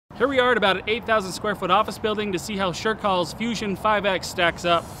Here we are at about an 8,000 square foot office building to see how SureCall's Fusion5X stacks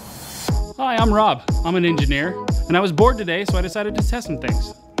up. Hi, I'm Rob. I'm an engineer, and I was bored today, so I decided to test some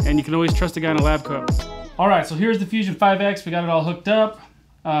things. And you can always trust a guy in a lab coat. All right, so here's the Fusion5X. We got it all hooked up.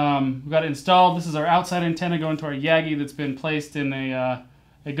 We got it installed. This is our outside antenna going to our Yagi that's been placed in a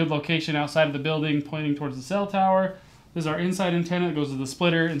good location outside of the building, pointing towards the cell tower. This is our inside antenna that goes to the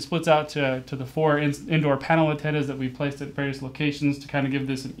splitter and splits out to the four indoor panel antennas that we placed at various locations to kind of give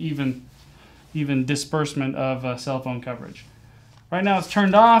this an even disbursement of cell phone coverage. Right now it's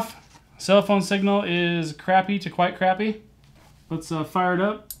turned off. Cell phone signal is crappy to quite crappy. Let's fire it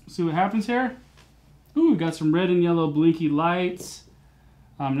up, see what happens here. Ooh, we got some red and yellow blinky lights.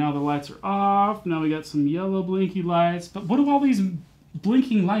 Now the lights are off. Now we got some yellow blinky lights. But what do all these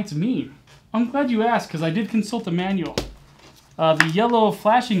blinking lights mean? I'm glad you asked, because I did consult the manual. The yellow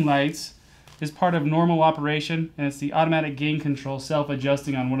flashing lights is part of normal operation, and it's the automatic gain control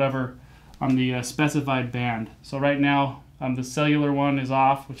self-adjusting on the specified band. So right now, the cellular one is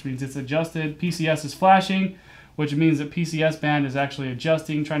off, which means it's adjusted. PCS is flashing, which means that PCS band is actually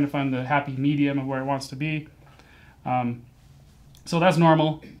adjusting, trying to find the happy medium of where it wants to be. So that's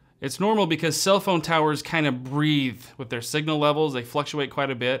normal. It's normal because cell phone towers kind of breathe with their signal levels. They fluctuate quite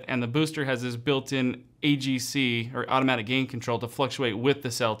a bit, and the booster has this built-in AGC, or automatic gain control, to fluctuate with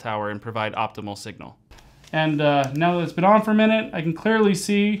the cell tower and provide optimal signal. And now that it's been on for a minute, I can clearly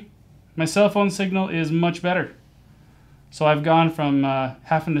see my cell phone signal is much better. So I've gone from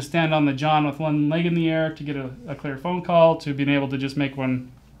having to stand on the john with one leg in the air to get a clear phone call to being able to just make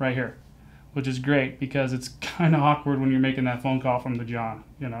one right here, which is great because it's kind of awkward when you're making that phone call from the john,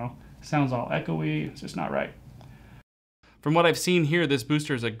 you know. It sounds all echoey, it's just not right. From what I've seen here, this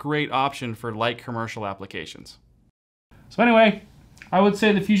booster is a great option for light commercial applications. So anyway, I would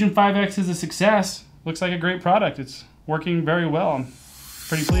say the Fusion5X is a success. Looks like a great product. It's working very well. I'm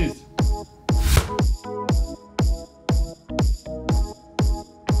pretty pleased.